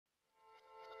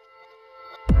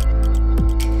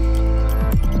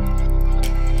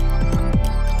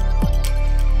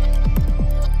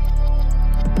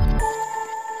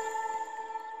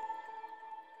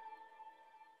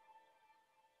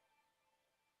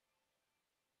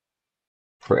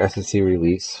For SAC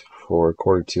release for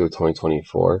quarter 2 of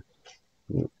 2024,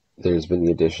 there's been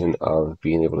the addition of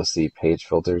being able to see page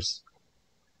filters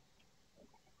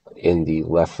in the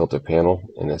left filter panel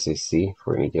in SAC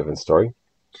for any given story.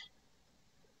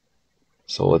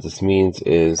 So what this means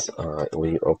is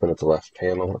when you open up the left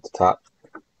panel at the top,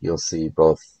 you'll see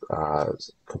both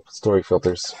story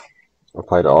filters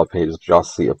apply to all pages, but you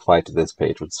also see apply to this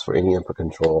page, which is for any input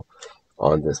control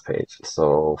on this page.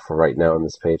 So for right now on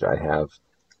this page, I have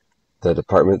the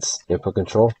department's input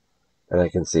control, and I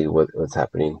can see what's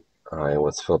happening and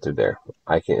what's filtered there.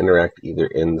 I can interact either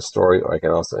in the story, or I can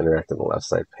also interact in the left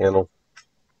side panel,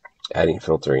 adding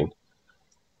filtering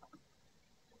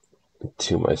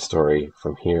to my story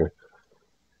from here,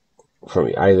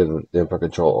 from either the input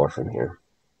control or from here.